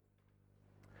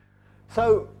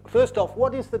So, first off,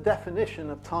 what is the definition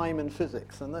of time in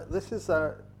physics? And this is,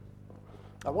 I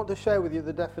want to share with you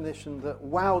the definition that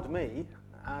wowed me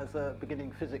as a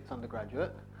beginning physics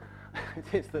undergraduate.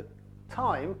 It is that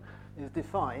time is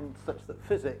defined such that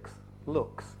physics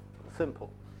looks simple.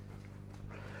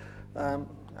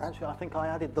 Actually, I think I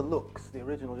added the looks. The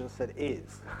original just said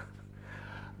is.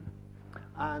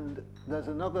 And there's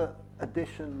another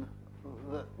addition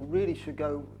that really should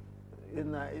go in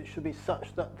there. It should be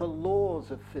such that the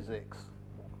laws of physics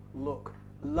look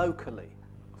locally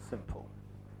simple.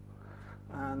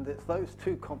 And it's those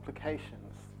two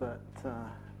complications that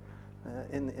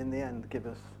in the end give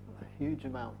us a huge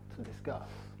amount to discuss.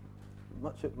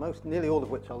 Nearly all of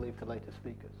which I'll leave to later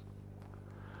speakers.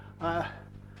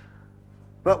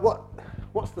 But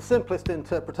what's the simplest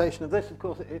interpretation of this? Of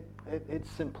course, it's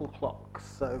simple clocks.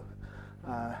 So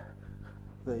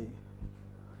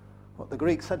what the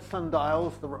Greeks had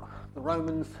sundials, the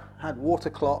Romans had water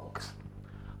clocks.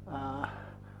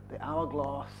 The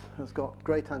hourglass has got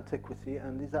great antiquity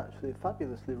and is actually a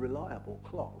fabulously reliable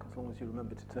clock, as long as you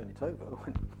remember to turn it over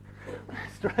when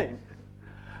it's strange.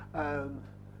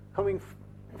 Coming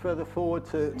further forward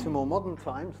to more modern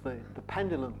times, the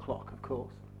pendulum clock, of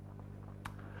course.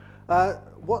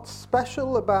 What's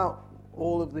special about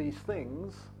all of these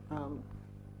things,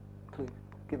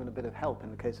 given a bit of help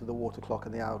in the case of the water clock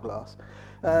and the hourglass,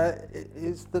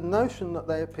 is the notion that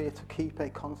they appear to keep a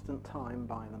constant time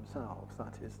by themselves.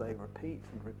 That is, they repeat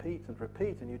and repeat and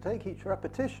repeat, and you take each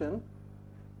repetition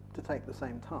to take the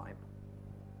same time.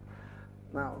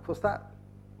 Now, of course,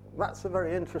 that's a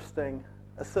very interesting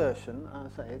assertion. I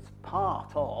say it's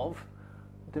part of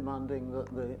demanding that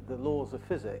the laws of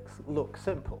physics look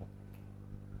simple.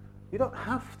 You don't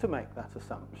have to make that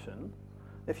assumption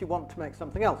if you want to make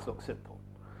something else look simple.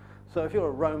 So if you're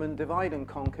a Roman, divide and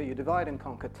conquer, you divide and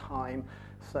conquer time.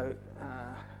 So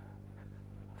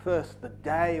first the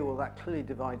day, well, that clearly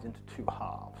divides into two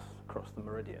halves across the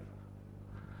meridian,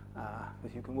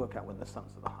 because you can work out when the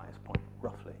sun's at the highest point,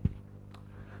 roughly.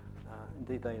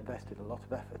 Indeed, they invested a lot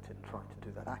of effort in trying to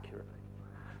do that accurately.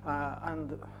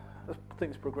 And as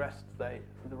things progressed, the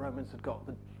Romans had got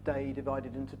the day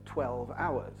divided into 12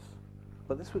 hours.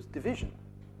 But this was division.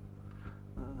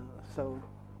 So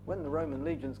when the Roman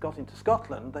legions got into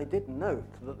Scotland, they did note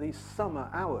that these summer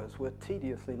hours were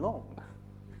tediously long.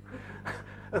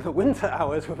 And the winter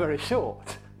hours were very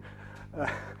short.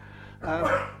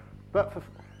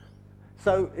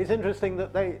 So it's interesting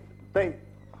that they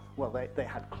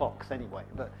had clocks anyway,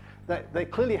 but they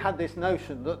clearly had this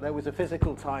notion that there was a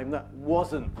physical time that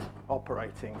wasn't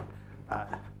operating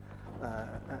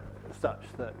such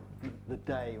that the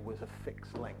day was a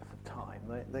fixed length of time.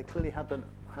 They clearly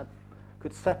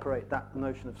could separate that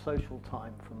notion of social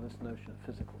time from this notion of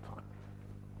physical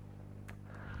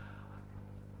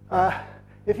time.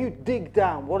 If you dig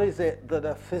down, what is it that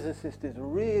a physicist is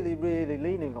really, really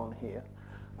leaning on here?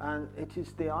 And it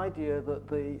is the idea that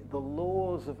the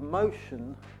laws of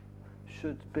motion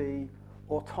should be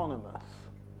autonomous.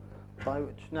 By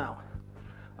which, now,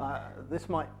 this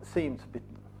might seem to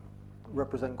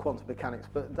represent quantum mechanics,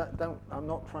 but I'm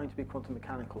not trying to be quantum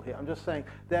mechanical here. I'm just saying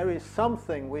there is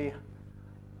something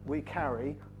we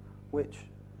carry which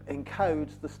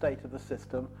encodes the state of the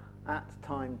system at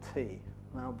time t.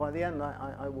 Now, by the end,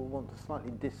 I will want to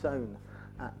slightly disown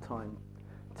at time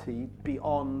t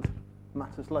beyond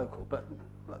matters local, but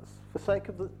for sake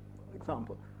of the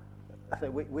example, I say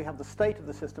we have the state of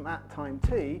the system at time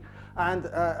t, and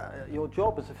your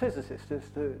job as a physicist is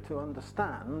to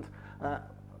understand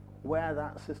where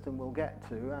that system will get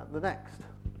to at the next,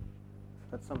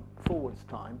 at some forwards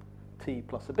time, t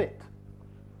plus a bit,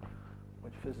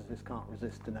 which physicists can't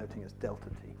resist denoting as delta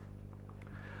t.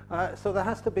 So there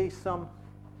has to be some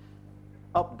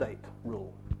update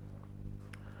rule,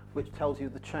 which tells you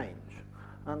the change.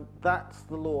 And that's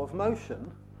the law of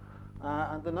motion.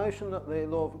 And the notion that the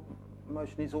law of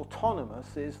motion is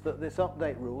autonomous is that this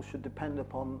update rule should depend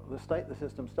upon the state the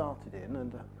system started in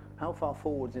and how far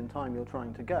forwards in time you're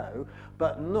trying to go,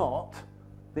 but not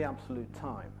the absolute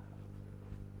time.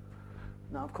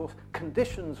 Now, of course,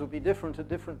 conditions would be different at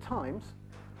different times,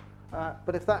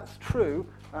 but if that's true,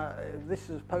 if this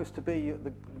is supposed to be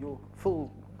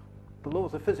the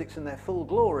laws of physics in their full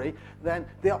glory, then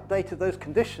the update of those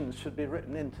conditions should be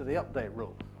written into the update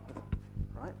rule,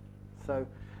 right? So,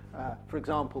 for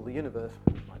example, the universe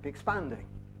might be expanding.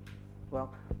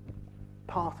 Well,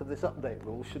 part of this update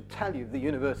rule should tell you the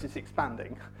universe is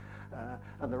expanding,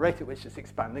 and the rate at which it's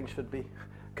expanding should be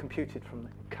computed from the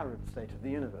current state of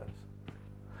the universe.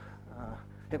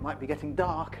 It might be getting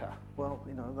darker. Well,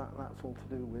 that's all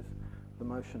to do with the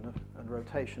motion and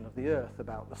rotation of the Earth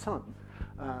about the Sun.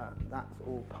 That's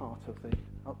all part of the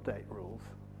update rules.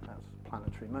 That's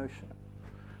planetary motion.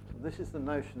 So this is the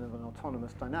notion of an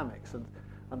autonomous dynamics, and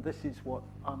this is what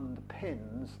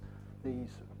underpins these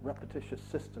repetitious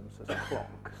systems as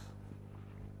clocks.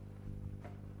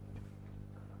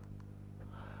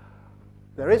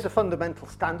 There is a fundamental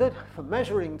standard for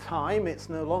measuring time. It's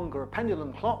no longer a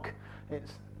pendulum clock.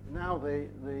 It's now the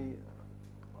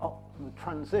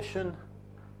transition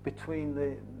between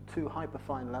the two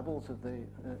hyperfine levels of the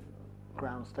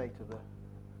ground state of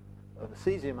the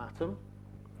cesium atom.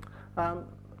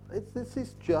 This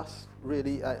is just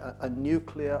really a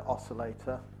nuclear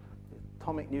oscillator. The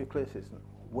atomic nucleus is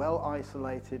well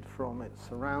isolated from its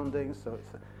surroundings, so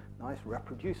it's a nice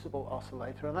reproducible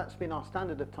oscillator, and that's been our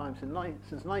standard of time since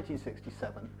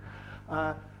 1967.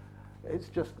 It's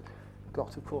just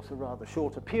got, of course, a rather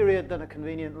shorter period than a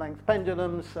convenient length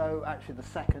pendulum, so actually the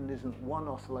second isn't one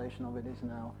oscillation of it, is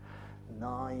now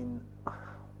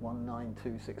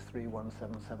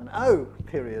 9.192631770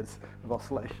 periods of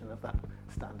oscillation of that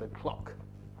standard clock.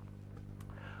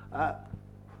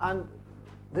 And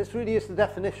this really is the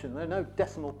definition. There are no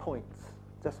decimal points,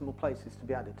 decimal places to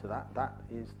be added to that. That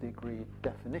is the agreed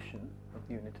definition of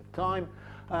the unit of time.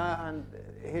 And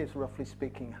here's, roughly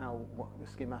speaking,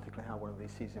 schematically how one of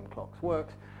these cesium clocks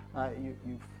works.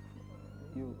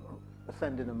 You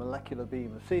send in a molecular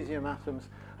beam of cesium atoms,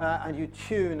 and you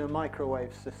tune a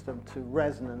microwave system to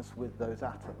resonance with those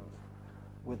atoms,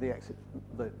 with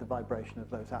the vibration of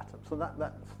those atoms. So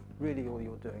that's really all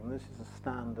you're doing. This is a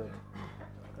standard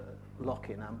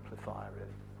lock-in amplifier,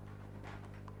 really.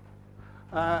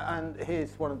 And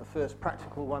here's one of the first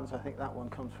practical ones. I think that one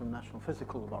comes from National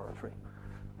Physical Laboratory.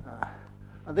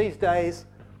 And these days,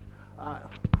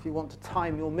 if you want to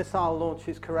time your missile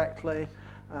launches correctly,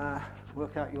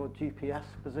 work out your GPS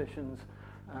positions,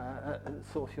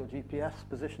 source your GPS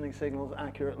positioning signals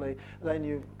accurately, then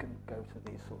you can go to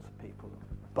these sorts of people and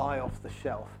buy off the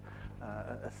shelf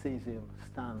a cesium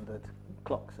standard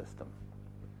clock system.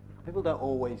 People don't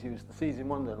always use the cesium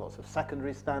one. There are lots of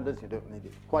secondary standards. You don't need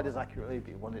it quite as accurately, but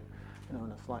you want it, in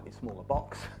a slightly smaller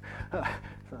box.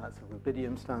 So that's a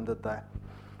rubidium standard there.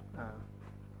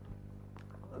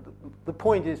 The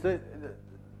point is that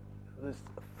this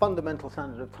fundamental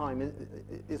standard of time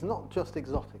is not just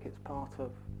exotic. It's part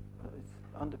of, it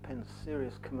underpins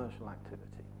serious commercial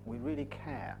activity. We really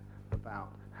care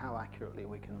about how accurately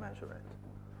we can measure it.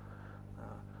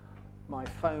 My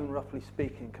phone, roughly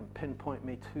speaking, can pinpoint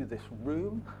me to this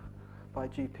room by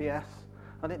GPS,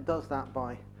 and it does that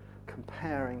by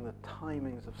comparing the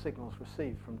timings of signals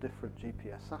received from different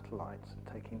GPS satellites and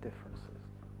taking differences.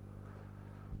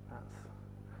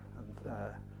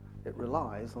 It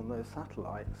relies on those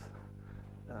satellites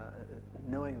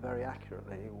knowing very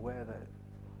accurately where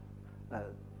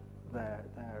their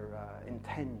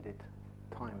intended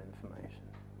time information.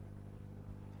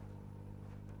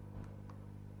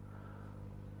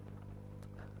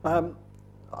 I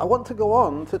want to go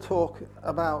on to talk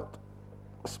about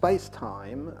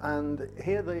space-time, and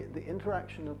here the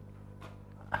interaction of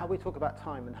how we talk about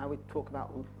time and how we talk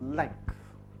about length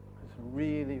is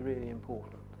really, really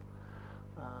important.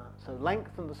 So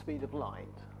length and the speed of light.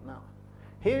 Now,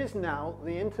 here is now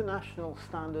the international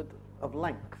standard of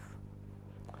length.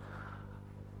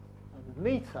 The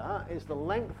meter is the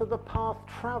length of the path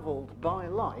travelled by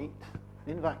light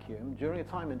in vacuum during a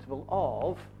time interval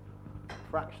of a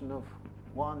fraction of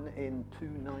 1 in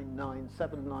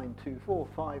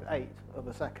 299,792,458 of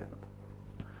a second.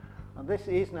 And this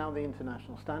is now the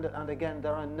international standard, and again,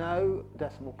 there are no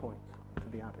decimal points to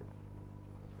be added.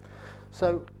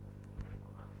 So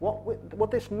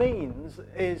what this means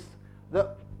is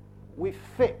that we've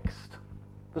fixed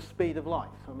the speed of light.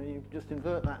 I mean, you just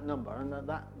invert that number, and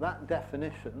that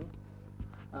definition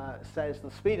says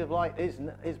the speed of light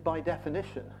is by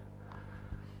definition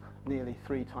nearly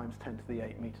 3 times 10 to the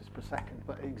 8 meters per second,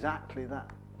 but exactly that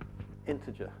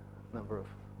integer number of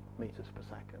meters per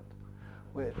second,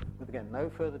 with again no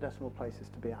further decimal places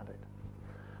to be added.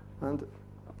 And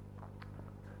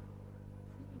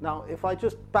now, if I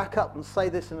just back up and say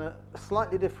this in a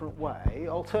slightly different way,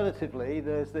 alternatively,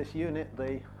 there's this unit,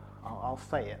 I'll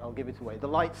say it, I'll give it away, the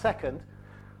light second.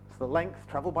 It's the length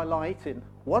travelled by light in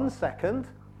 1 second.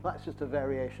 That's just a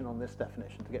variation on this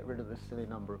definition to get rid of this silly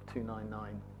number of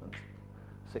 299 and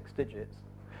 6 digits.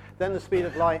 Then the speed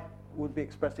of light would be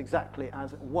expressed exactly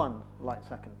as 1 light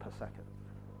second per second.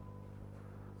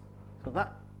 So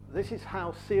this is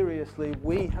how seriously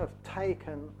we have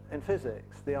taken in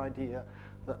physics the idea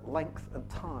that length and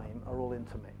time are all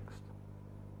intermixed.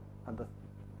 And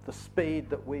the speed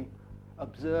that we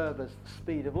observe as the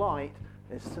speed of light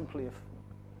is simply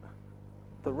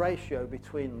the ratio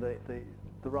between the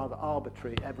rather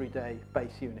arbitrary everyday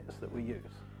base units that we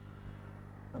use.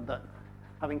 And that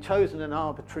having chosen an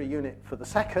arbitrary unit for the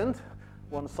second,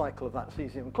 one cycle of that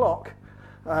cesium clock,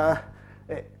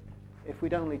 if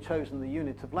we'd only chosen the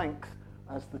unit of length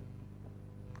as the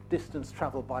distance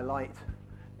travelled by light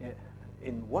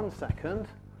in 1 second,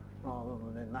 rather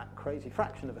than in that crazy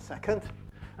fraction of a second,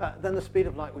 then the speed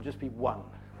of light would just be 1.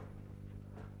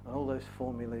 And all those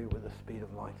formulae with the speed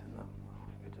of light in them,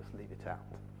 you could just leave it out.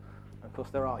 And of course,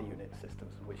 there are unit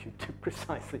systems in which you do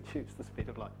precisely choose the speed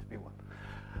of light to be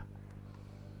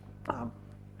 1.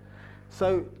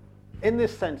 So, in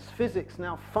this sense, physics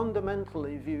now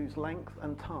fundamentally views length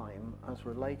and time as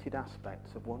related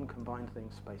aspects of one combined thing,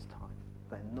 space-time.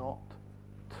 They're not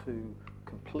two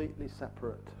completely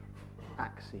separate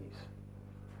axes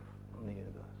on the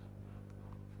universe.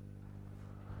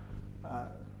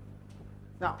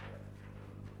 Now,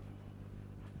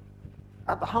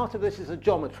 at the heart of this is a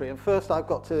geometry, and first I've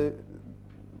got to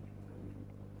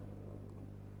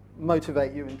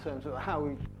motivate you in terms of how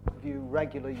we view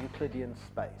regular Euclidean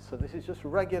space. So this is just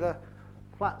regular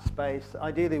flat space.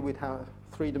 Ideally we'd have a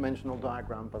 3-dimensional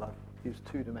diagram, but I've used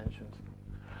 2 dimensions.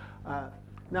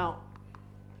 Now,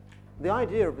 the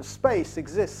idea of a space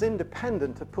exists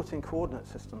independent of putting coordinate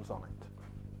systems on it.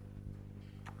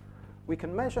 We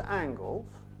can measure angles,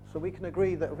 so we can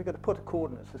agree that if we're going to put a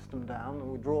coordinate system down and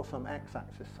we draw some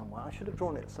x-axis somewhere, I should have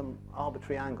drawn it at some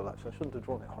arbitrary angle, actually. I shouldn't have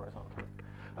drawn it horizontally.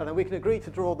 And then we can agree to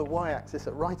draw the y-axis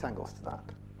at right angles to that,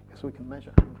 so we can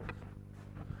measure angles.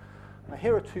 Now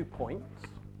here are 2 points,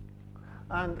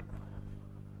 and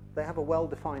they have a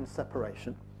well-defined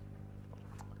separation.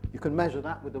 You can measure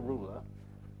that with a ruler,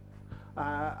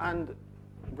 and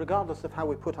regardless of how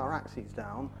we put our axes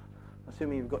down,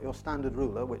 assuming you've got your standard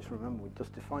ruler, which remember we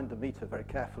just defined the meter very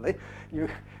carefully,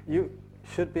 you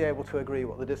should be able to agree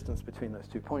what the distance between those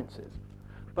 2 points is.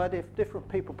 But if different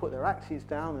people put their axes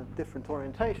down in different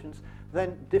orientations,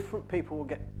 then different people will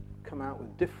come out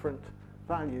with different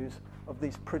values of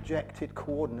these projected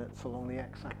coordinates along the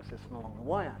x-axis and along the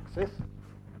y-axis.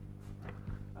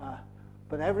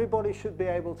 But everybody should be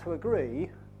able to agree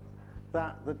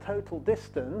that the total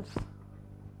distance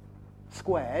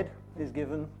squared is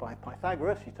given by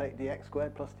Pythagoras. You take dx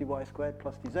squared plus dy squared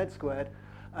plus dz squared,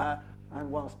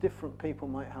 and whilst different people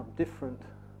might have different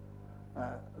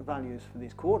values for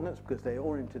these coordinates because they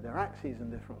oriented their axes in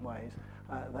different ways,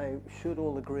 they should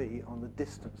all agree on the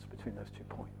distance between those 2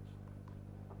 points.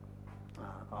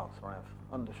 Oh, sorry,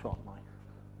 I've undershot my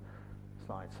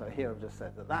slide. So here I've just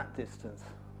said that that distance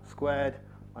squared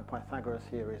by Pythagoras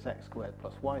here is x squared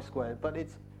plus y squared, but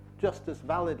it's just as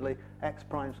validly x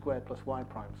prime squared plus y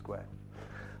prime squared.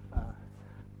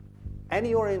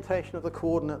 Any orientation of the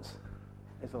coordinates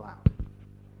is allowed.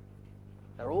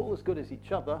 They're all as good as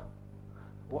each other.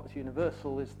 What's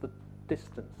universal is the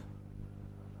distance.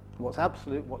 What's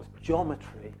absolute, what's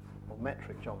geometry, or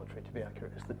metric geometry to be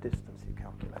accurate, is the distance you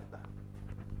calculate there.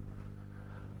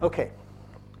 Okay,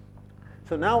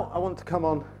 so now I want to come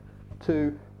on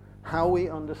to how we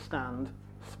understand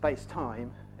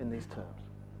space-time in these terms.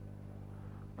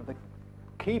 And the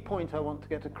key point I want to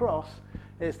get across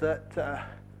is that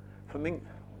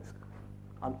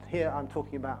I'm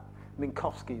talking about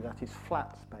Minkowski, that is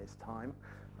flat space-time.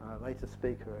 Later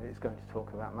speaker is going to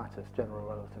talk about matters general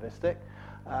relativistic.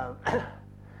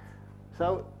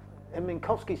 So in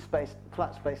Minkowski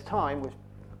flat space-time, which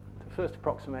the first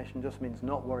approximation just means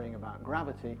not worrying about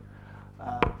gravity,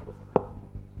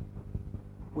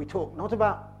 we talk not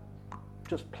about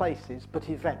just places, but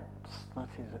events. That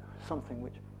is something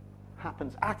which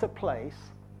happens at a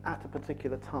place at a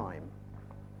particular time.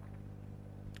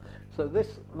 So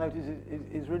this, notice,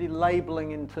 is really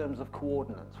labeling in terms of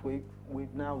coordinates.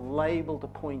 We've now labeled a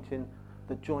point in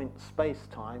the joint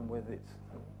space-time with its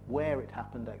where it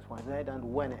happened x, y, z, and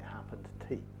when it happened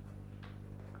t.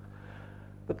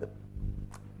 But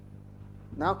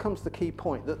now comes the key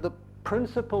point, that the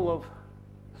principle of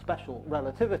special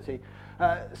relativity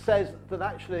says that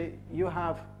actually you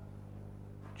have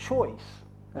choice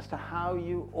as to how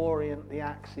you orient the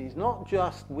axes, not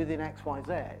just within x, y,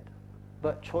 z,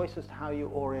 but choice as to how you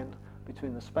orient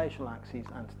between the spatial axes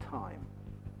and time.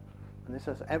 And this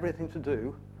has everything to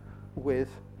do with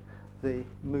the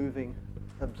moving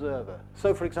observer.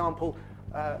 So, for example,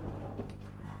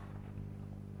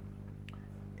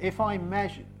 if I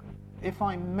measure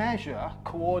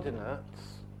coordinates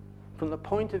from the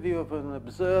point of view of an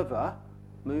observer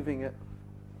moving at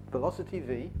velocity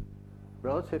v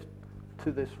relative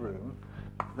to this room,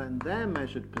 then their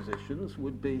measured positions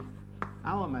would be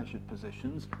our measured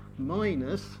positions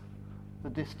minus the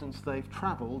distance they've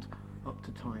travelled up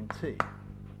to time t.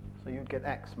 So you'd get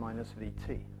x minus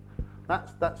vt.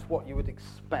 That's what you would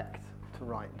expect to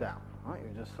write down. Right? You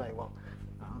would just say, well,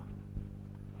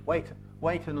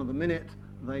 wait another minute.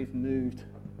 They've moved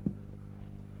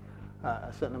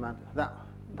a certain amount. That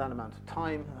amount of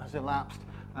time has elapsed.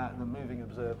 The moving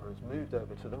observer has moved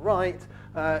over to the right.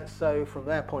 So from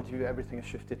their point of view, everything has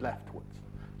shifted leftwards.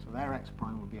 So their x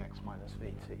prime will be x minus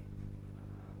vt.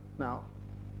 Now,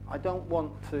 I don't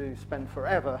want to spend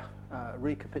forever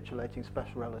recapitulating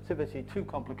special relativity. Two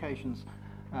complications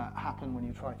happen when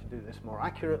you try to do this more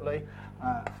accurately.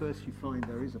 First, you find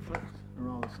there is a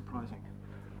rather surprising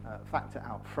factor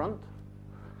out front,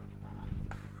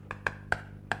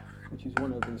 which is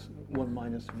one of these 1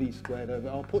 minus v squared over.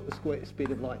 I'll put the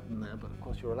speed of light in there, but of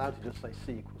course you're allowed to just say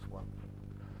c equals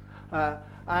 1.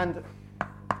 And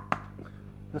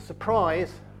the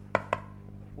surprise,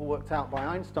 all worked out by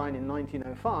Einstein in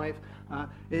 1905,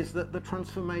 is that the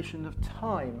transformation of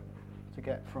time to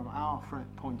get from our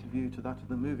point of view to that of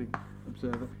the moving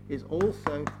observer is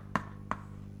also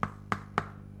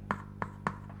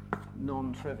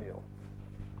non-trivial.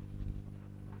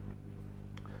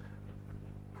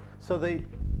 So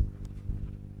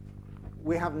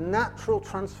we have natural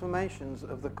transformations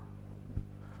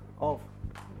of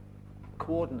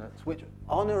coordinates which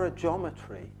honour a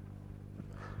geometry,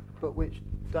 but which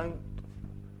don't.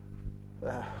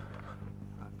 Oh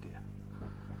dear.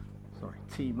 Sorry,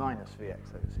 t minus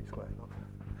vx over c squared,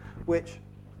 which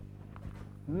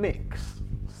mix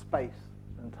space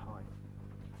and time.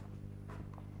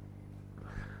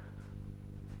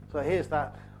 So here's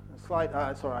that slide.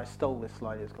 Sorry, I stole this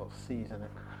slide. It's got C's in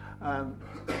it.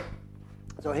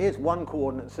 So here's one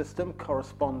coordinate system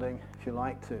corresponding, if you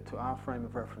like, to our frame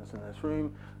of reference in this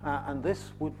room. And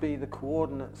this would be the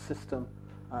coordinate system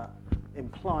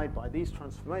implied by these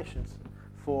transformations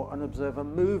for an observer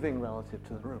moving relative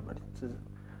to the room.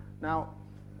 Now,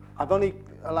 I've only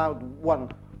allowed one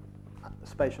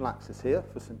spatial axis here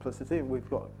for simplicity. We've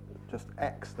got just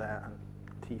x there and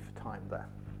t for time there.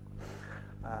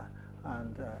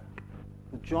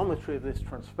 The geometry of this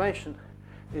transformation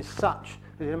is such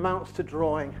that it amounts to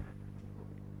drawing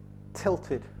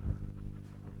tilted,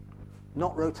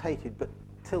 not rotated, but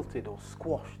tilted or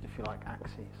squashed, if you like,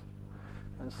 axes.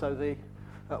 And so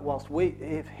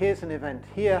if here's an event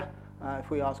here, if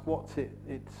we ask what's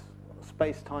its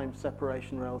space-time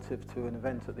separation relative to an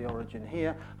event at the origin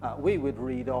here, we would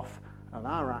read off on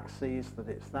our axes that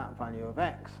it's that value of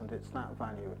x and it's that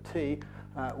value of t,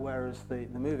 whereas the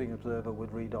moving observer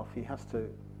would read off, he has to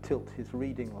tilt his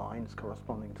reading lines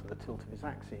corresponding to the tilt of his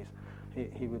axes.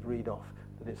 He would read off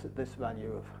that it's at this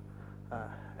value of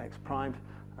x primed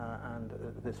and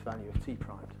this value of t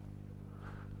primed.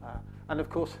 And of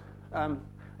course,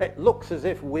 it looks as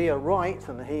if we are right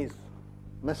and he's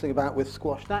messing about with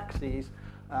squashed axes,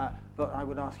 but I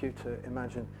would ask you to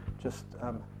imagine just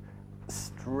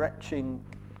stretching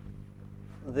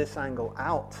this angle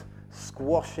out,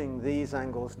 squashing these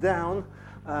angles down,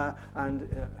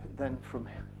 and then from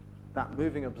that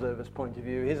moving observer's point of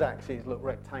view, his axes look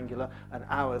rectangular and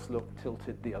ours look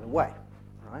tilted the other way.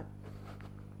 Right?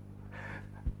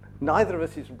 Neither of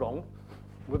us is wrong.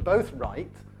 We're both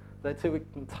right. They're two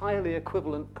entirely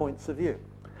equivalent points of view.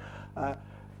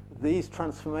 These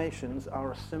transformations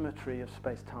are a symmetry of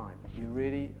space-time. You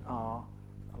really are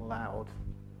allowed.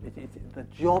 The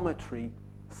geometry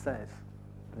says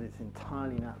that it's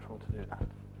entirely natural to do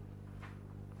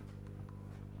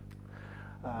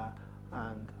that.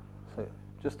 And so,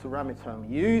 just to ram it home,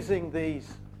 using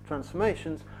these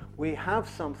transformations, we have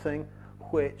something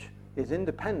which is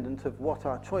independent of what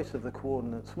our choice of the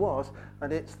coordinates was,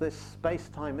 and it's this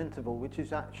space-time interval, which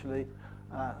is actually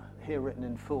here written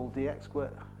in full, dx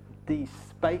squared, d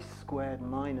space squared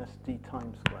minus d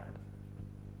time squared.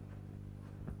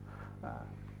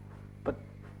 But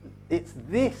it's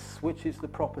this which is the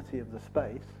property of the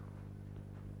space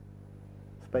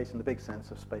in the big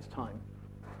sense of space-time.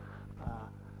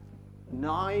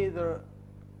 Neither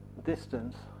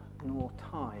distance nor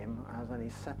time has any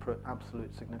separate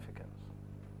absolute significance.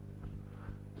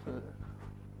 So,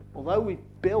 although we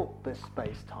built this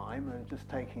space-time, and just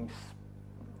taking,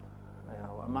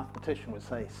 a mathematician would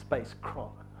say space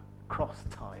cross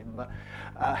time,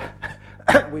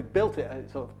 but we built it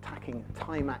as sort of tacking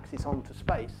time axis onto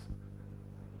space.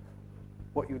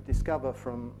 What you discover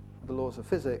from the laws of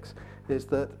physics is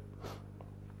that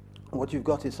what you've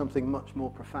got is something much more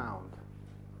profound.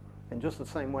 In just the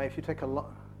same way, if you take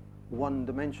one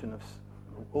dimension of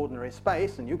ordinary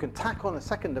space and you can tack on a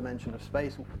second dimension of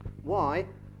space, y,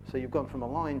 so you've gone from a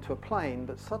line to a plane,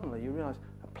 but suddenly you realize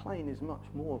a plane is much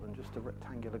more than just a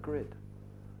rectangular grid.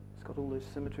 It's got all those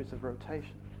symmetries of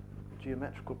rotation,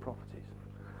 geometrical properties.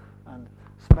 And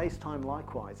space-time,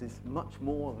 likewise, is much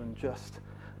more than just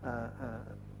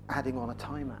adding on a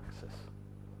time axis.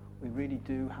 We really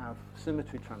do have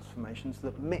symmetry transformations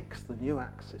that mix the new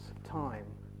axis of time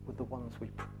with the ones we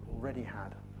already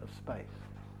had of space.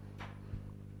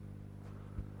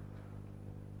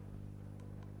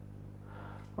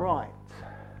 Right.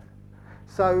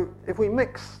 So if we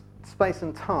mix space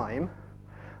and time,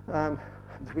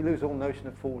 we lose all notion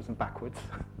of forwards and backwards.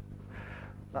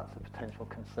 That's a potential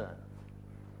concern.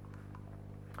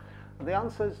 And the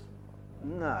answer is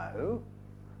no.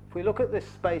 If we look at this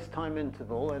space-time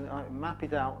interval, and I map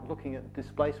it out looking at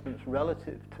displacements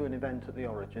relative to an event at the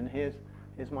origin, here's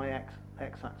my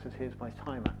x-axis, here's my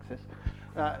time axis.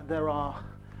 There are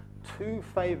two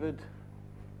favoured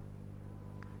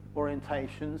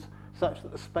orientations such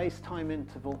that the space-time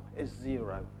interval is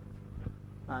 0.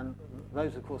 And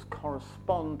those, of course,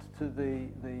 correspond to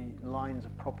the lines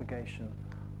of propagation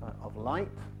of light.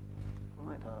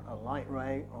 Right? A light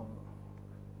ray on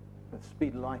with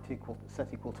speed of light set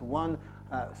equal to 1.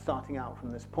 Starting out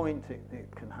from this point, it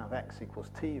can have x equals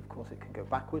t. Of course, it can go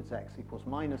backwards, x equals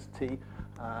minus t.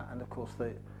 And, of course,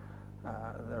 there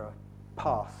are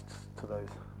paths to those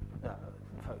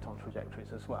photon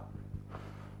trajectories as well.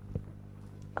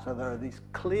 So there are these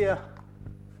clear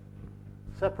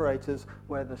separators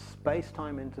where the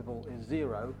space-time interval is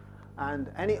 0,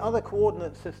 and any other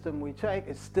coordinate system we take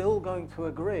is still going to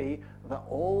agree that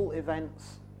all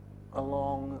events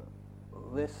along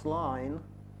this line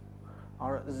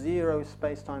are at 0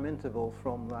 space-time interval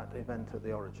from that event at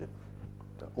the origin.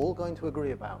 They're all going to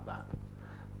agree about that.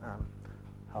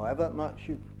 However much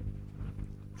you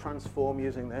transform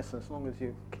using this, as long as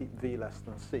you keep v less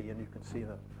than c, and you can see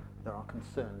that there are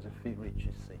concerns if v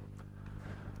reaches c.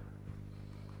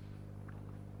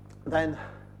 Then,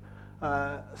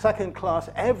 second class,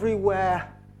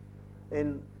 everywhere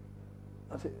in,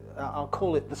 I'll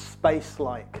call it the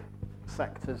space-like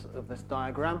sectors of this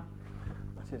diagram.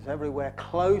 That is, everywhere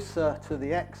closer to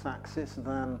the x-axis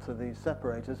than to these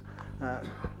separators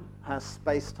has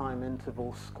space-time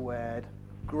interval squared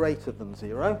greater than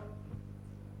 0.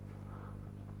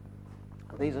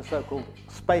 These are so-called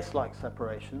space-like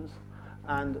separations,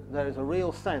 and there is a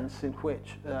real sense in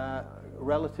which,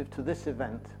 relative to this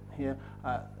event here,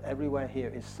 everywhere here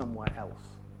is somewhere else.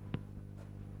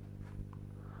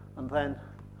 And then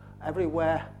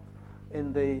everywhere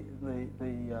in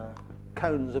the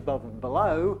cones above and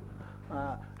below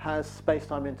has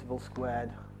space-time interval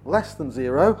squared less than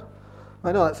 0.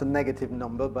 I know that's a negative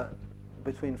number, but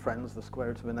between friends, the square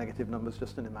root of a negative number is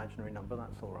just an imaginary number.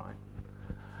 That's all right.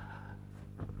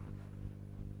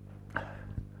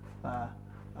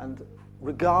 And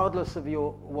regardless of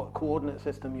what coordinate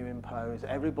system you impose,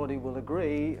 everybody will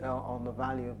agree on the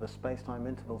value of the space-time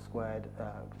interval squared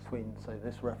between, say,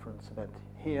 this reference event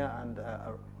here and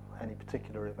any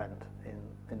particular event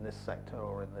in this sector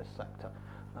or in this sector.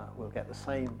 We'll get the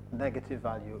same negative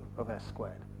value of s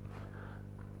squared.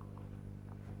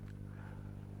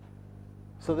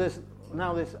 So there's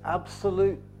now this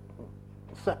absolute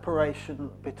separation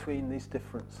between these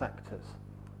different sectors,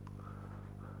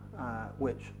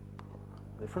 which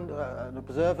an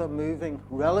observer moving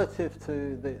relative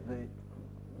to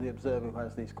the observer who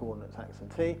has these coordinates x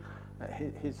and t,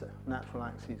 his natural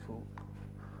axes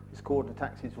his coordinate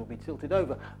axes will be tilted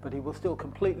over, but he will still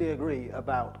completely agree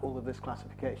about all of this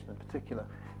classification. In particular,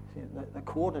 see, the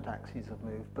coordinate axes have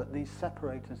moved, but these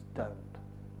separators don't.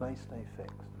 They stay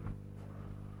fixed.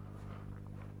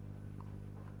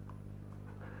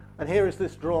 And here is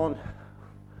this drawn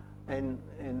in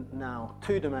now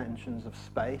 2 dimensions of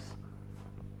space.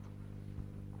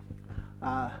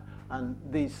 And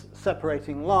these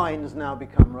separating lines now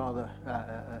become rather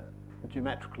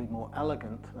geometrically more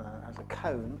elegant as a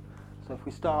cone. So if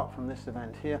we start from this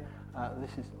event here,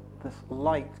 this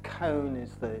light cone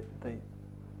is the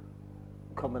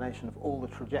combination of all the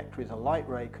trajectories a light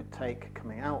ray could take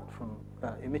coming out from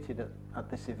emitted at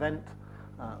this event.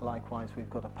 Likewise, we've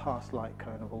got a past light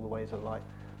cone of all the ways a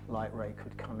light ray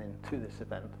could come into this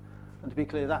event. And to be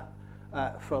clear,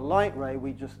 that for a light ray,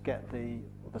 we just get the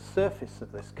surface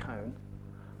of this cone.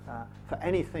 For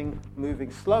anything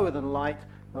moving slower than light,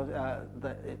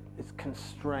 it's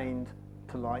constrained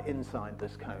to lie inside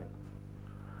this cone.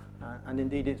 And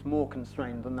indeed, it's more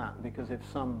constrained than that, because if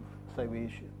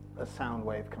a sound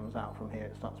wave comes out from here,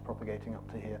 it starts propagating up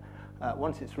to here.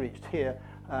 Once it's reached here,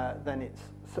 then it's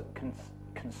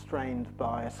constrained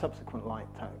by a subsequent light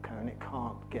cone. It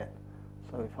can't get.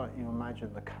 So if you imagine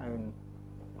a cone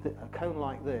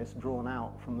like this drawn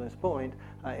out from this point,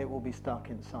 it will be stuck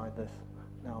inside this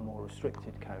now more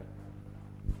restricted cone.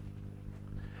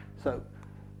 So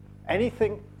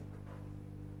anything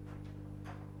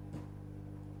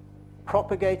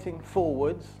propagating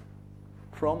forwards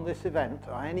from this event,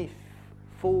 or any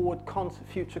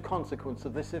future consequence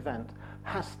of this event,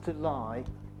 has to lie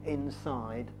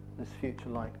inside this future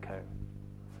light cone.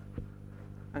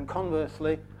 And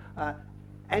conversely,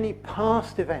 any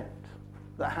past event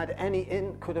that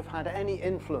could have had any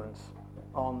influence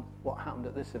on what happened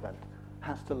at this event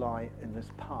has to lie in this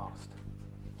past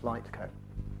light cone.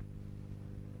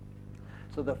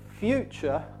 So the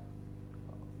future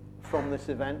from this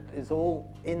event is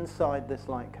all inside this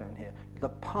light cone here. The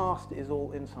past is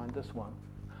all inside this one.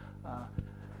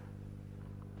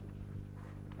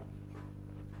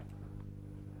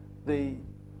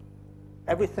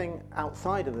 Everything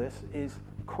outside of this is,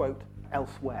 quote,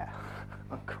 elsewhere,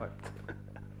 unquote.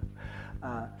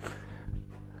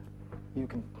 You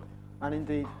can, and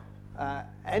indeed,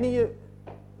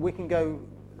 we can go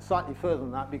slightly further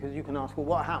than that, because you can ask, well,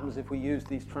 what happens if we use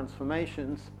these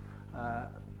transformations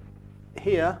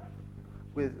here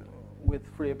with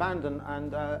free abandon?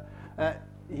 And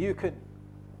you could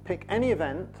pick any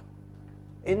event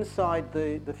inside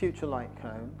the future light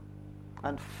cone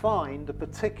and find a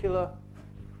particular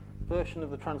version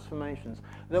of the transformations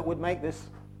that would make this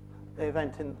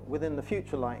event within the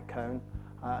future light cone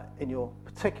in your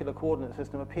particular coordinate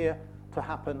system appear to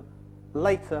happen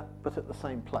later but at the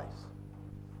same place.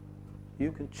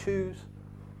 You can choose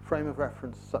frame of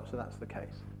reference such that that's the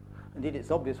case. Indeed,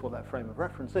 it's obvious what that frame of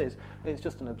reference is. It's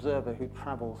just an observer who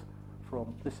travels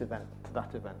from this event to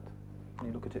that event. And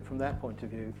you look at it from their point of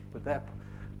view, with their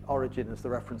origin as the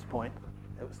reference point,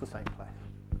 it was the same place.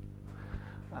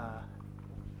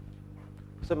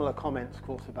 Similar comments, of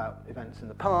course, about events in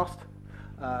the past.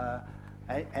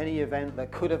 Any event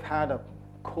that could have had a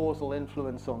causal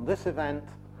influence on this event,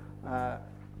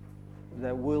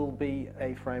 there will be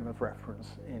a frame of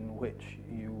reference in which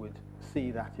you would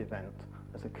see that event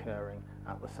as occurring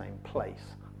at the same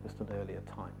place, just an earlier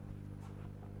time.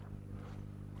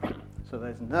 So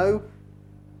there's no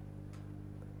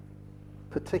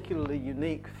particularly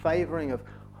unique favouring of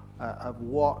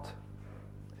what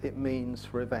it means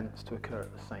for events to occur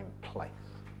at the same place.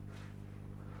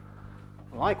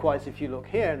 Likewise, if you look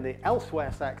here in the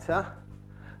elsewhere sector,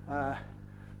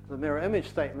 the mirror image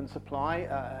statements apply.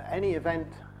 Any event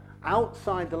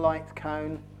outside the light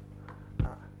cone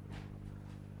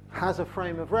has a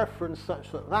frame of reference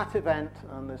such that that event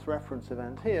and this reference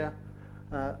event here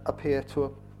appear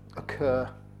to occur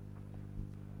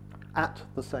at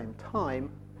the same time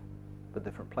but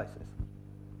different places.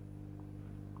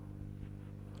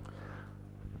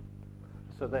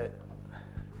 So the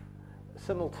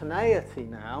simultaneity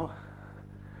now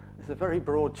is a very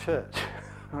broad church.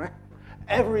 Right?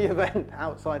 Every event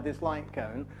outside this light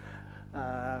cone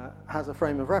has a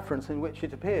frame of reference in which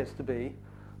it appears to be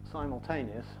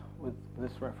simultaneous with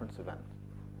this reference event.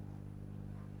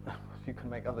 You can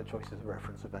make other choices of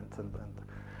reference event, and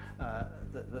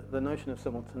the notion of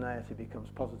simultaneity becomes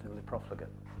positively profligate.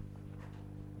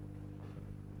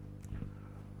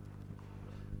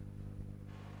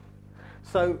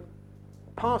 So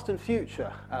past and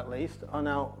future, at least, are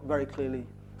now very clearly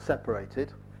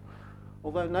separated,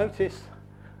 although notice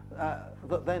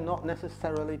that they're not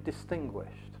necessarily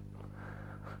distinguished.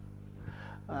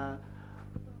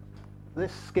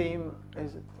 This scheme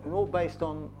is all based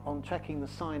on checking the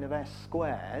sign of s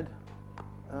squared,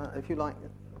 if you like,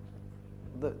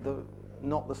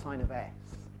 not the sign of s.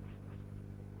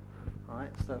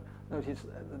 Right? So notice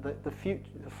the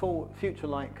future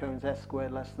light cone is s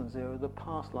squared less than 0. The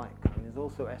past light cone is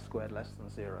also s squared less than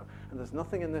 0. And there's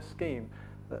nothing in this scheme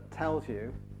that tells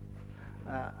you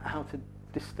how to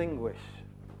distinguish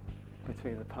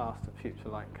between the past and future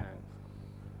light cones.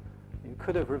 You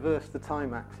could have reversed the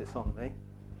time axis on me.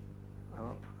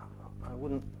 I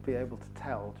wouldn't be able to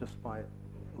tell just by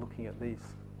looking at these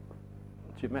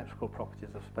geometrical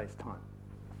properties of space-time.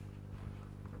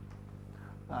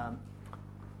 I'm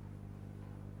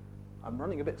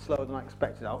running a bit slower than I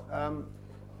expected. I'll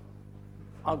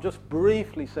just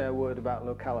briefly say a word about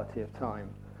locality of time.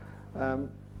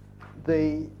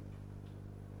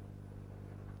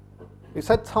 We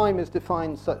said time is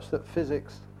defined such that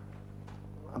physics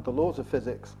and the laws of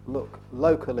physics look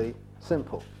locally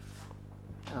simple.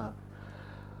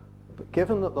 But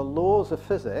given that the laws of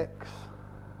physics,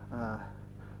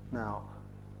 now,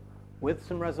 with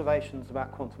some reservations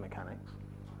about quantum mechanics,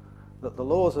 that the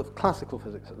laws of classical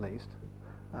physics, at least,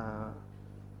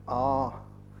 are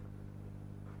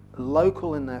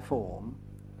local in their form,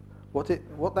 what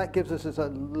that gives us is a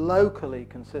locally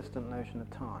consistent notion of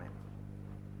time.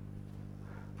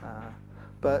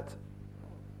 But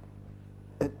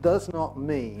it does not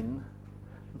mean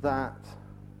that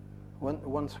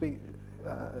once we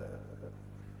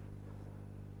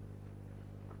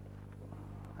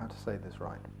how to say this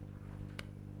right.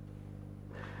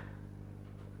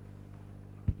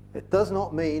 It does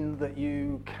not mean that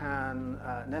you can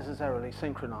necessarily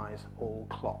synchronize all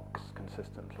clocks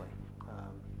consistently.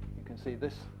 You can see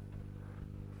this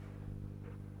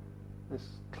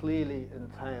clearly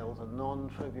entails a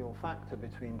non-trivial factor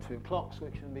between two clocks,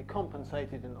 which can be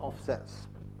compensated in offsets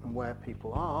and where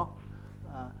people are,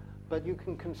 but you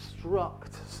can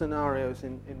construct scenarios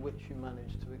in which you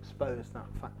manage to expose that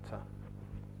factor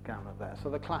gamma there. So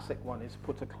the classic one is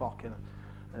put a clock in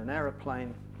an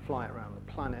aeroplane, fly it around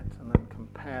the planet, and then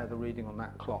compare the reading on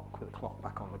that clock with the clock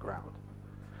back on the ground.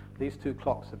 These two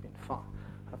clocks have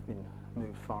been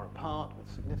moved far apart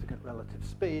with significant relative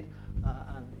speed,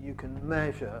 and you can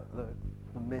measure the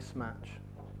mismatch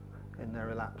in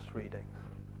their elapsed reading.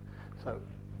 So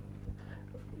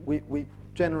we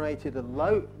generated a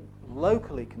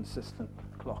locally consistent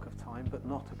clock of time, but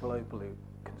not a globally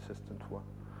consistent one.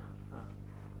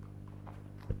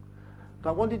 But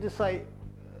I wanted to say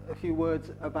a few words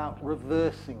about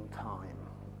reversing time.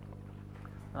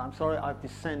 And I'm sorry I've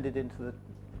descended into the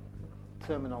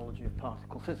terminology of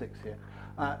particle physics here.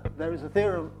 There is a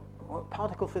theorem, well,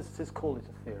 particle physicists call it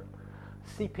a theorem,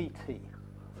 CPT.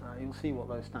 You'll see what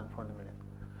those stand for in a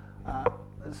minute.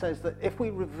 It says that if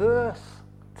we reverse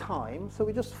time, so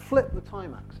we just flip the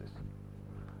time axis,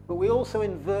 but we also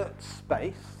invert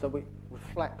space, so we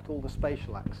reflect all the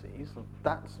spatial axes, and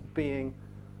that's being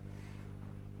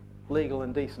legal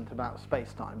and decent about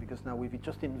space-time, because now we've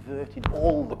just inverted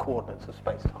all the coordinates of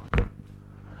space-time.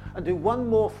 And do one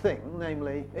more thing,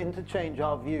 namely interchange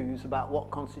our views about what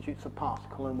constitutes a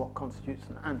particle and what constitutes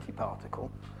an antiparticle.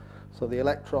 So the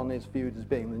electron is viewed as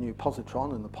being the new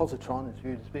positron, and the positron is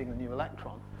viewed as being the new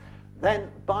electron.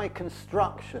 Then, by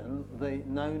construction, the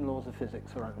known laws of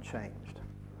physics are unchanged.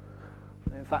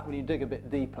 In fact, when you dig a bit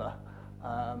deeper,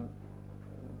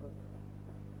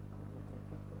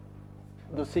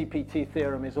 the CPT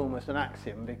theorem is almost an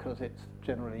axiom because it's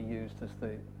generally used as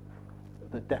the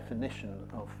definition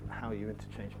of how you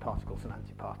interchange particles and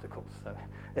antiparticles. So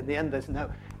in the end, there's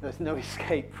no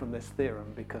escape from this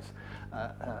theorem, because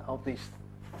of these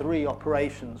three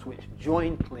operations which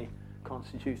jointly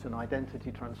constitute an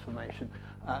identity transformation,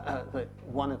 that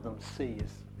one of them, C,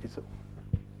 is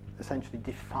essentially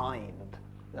defined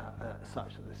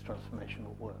such that this transformation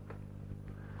will work.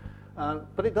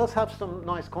 But it does have some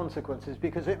nice consequences,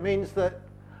 because it means that,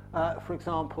 for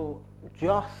example,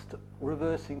 just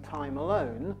reversing time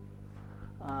alone,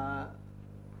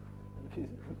 if you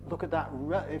look at that,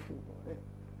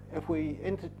 if we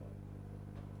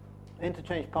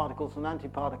interchange particles and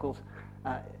antiparticles,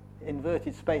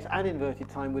 inverted space and inverted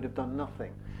time would have done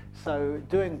nothing. So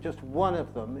doing just one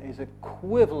of them is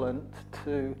equivalent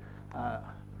to,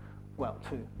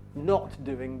 to not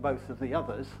doing both of the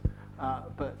others,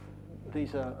 but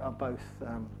these are both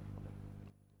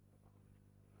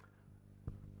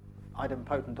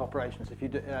idempotent operations. If you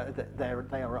do,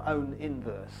 they are own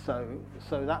inverse. So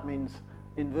that means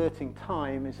inverting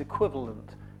time is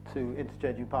equivalent to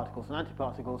interchanging particles and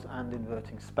antiparticles and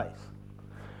inverting space.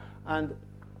 And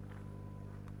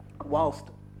whilst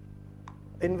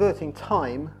inverting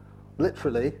time,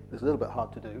 literally, is a little bit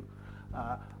hard to do,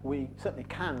 we certainly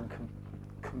can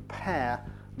compare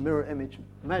mirror image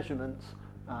measurements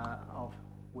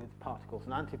with particles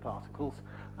and antiparticles,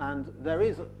 and there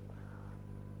is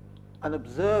an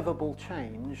observable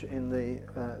change in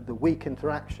the weak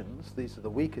interactions. These are the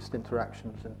weakest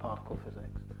interactions in particle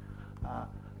physics.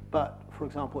 But, for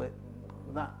example,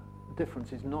 that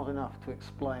difference is not enough to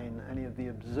explain any of the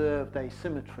observed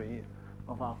asymmetry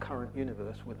of our current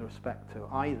universe with respect to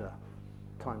either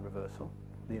time reversal,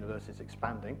 the universe is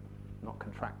expanding, not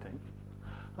contracting,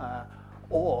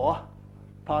 or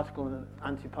particle and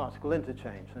antiparticle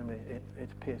interchange. I mean,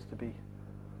 it appears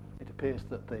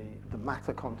that the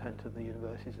matter content of the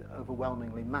universe is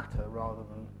overwhelmingly matter rather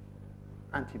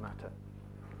than antimatter,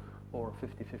 or a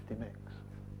 50-50 mix.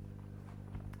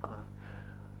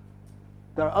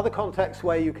 There are other contexts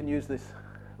where you can use this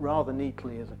rather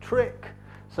neatly as a trick.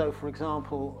 So, for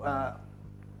example,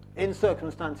 in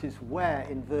circumstances where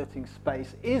inverting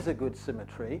space is a good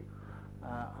symmetry,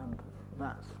 and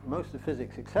that's most of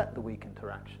physics except the weak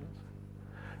interactions,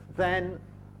 then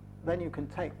you can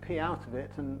take P out of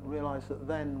it and realize that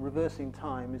then reversing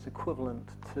time is equivalent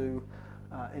to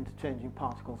interchanging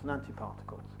particles and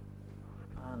antiparticles.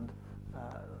 And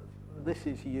this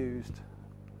is used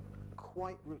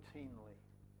quite routinely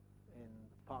in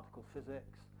particle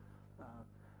physics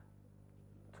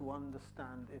to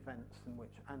understand events in which,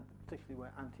 and particularly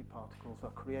where antiparticles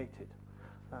are created.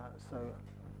 So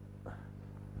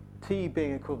T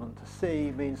being equivalent to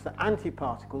C means that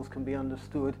antiparticles can be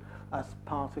understood as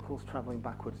particles travelling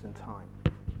backwards in time.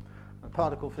 And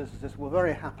particle physicists will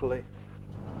very happily,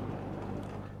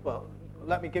 well,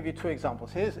 let me give you two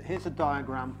examples. Here's a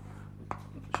diagram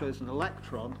that shows an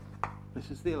electron.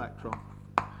 This is the electron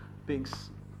being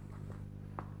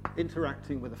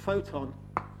interacting with a photon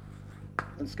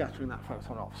and scattering that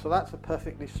photon off. So that's a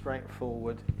perfectly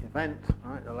straightforward event,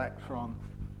 right? Electron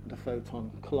and a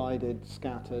photon collided,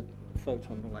 scattered,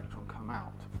 photon and electron come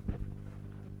out.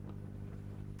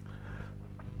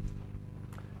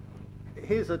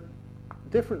 Here's a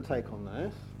different take on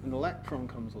this. An electron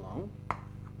comes along.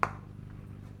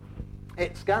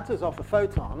 It scatters off a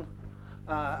photon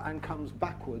and comes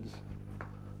backwards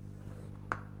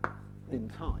in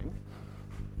time.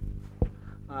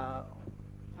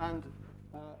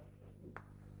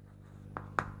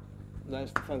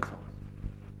 There's the photon.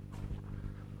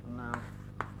 And now,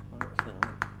 I'll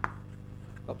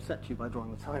upset you by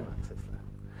drawing the time axis there.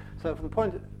 So from the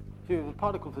point of view of the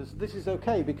particle physics, this is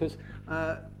okay because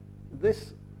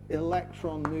this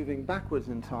electron moving backwards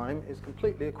in time is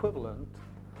completely equivalent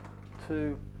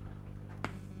to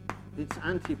its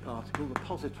antiparticle, the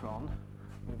positron,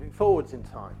 moving forwards in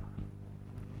time.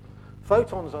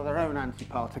 Photons are their own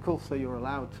antiparticles, so you're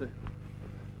allowed to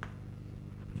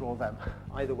draw them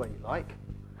either way you like.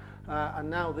 And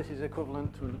now this is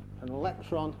equivalent to an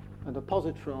electron and a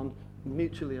positron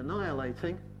mutually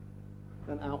annihilating,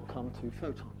 and out come two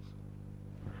photons.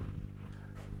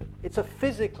 It's a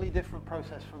physically different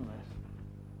process from this,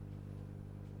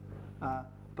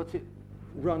 but it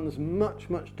runs much,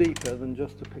 much deeper than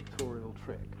just a pictorial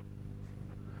trick.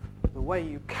 The way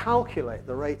you calculate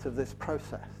the rate of this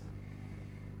process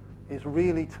is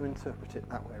really to interpret it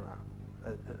that way around,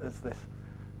 as this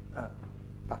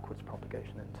backwards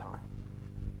propagation in time.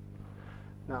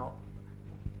 Now,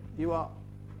 you are,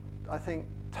 I think,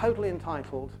 totally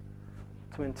entitled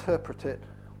to interpret it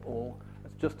all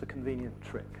as just a convenient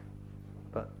trick,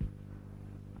 but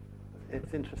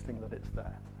it's interesting that it's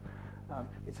there.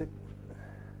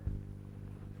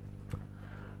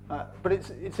 But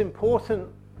it's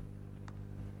important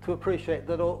to appreciate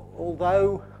that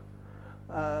although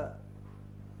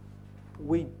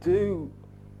we do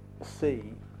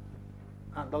see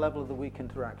at the level of the weak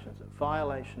interactions a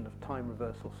violation of time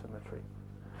reversal symmetry,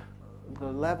 the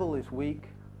level is weak.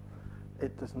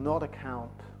 It does not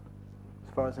account,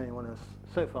 as far as anyone has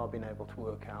so far been able to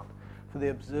work out, for the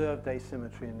observed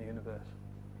asymmetry in the universe.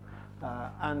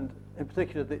 And in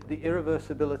particular, the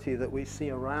irreversibility that we see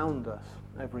around us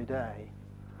every day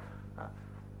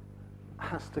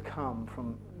has to come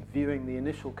from viewing the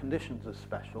initial conditions as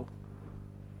special,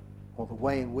 or the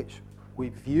way in which we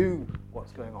view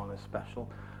what's going on as special,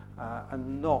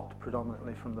 and not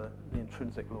predominantly from the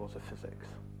intrinsic laws of physics.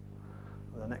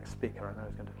 The next speaker I know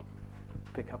is going to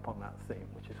pick up on that theme,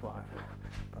 which is why I've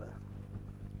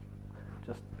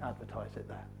just advertised it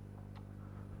there.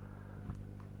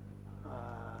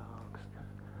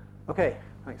 Okay,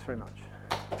 thanks very much.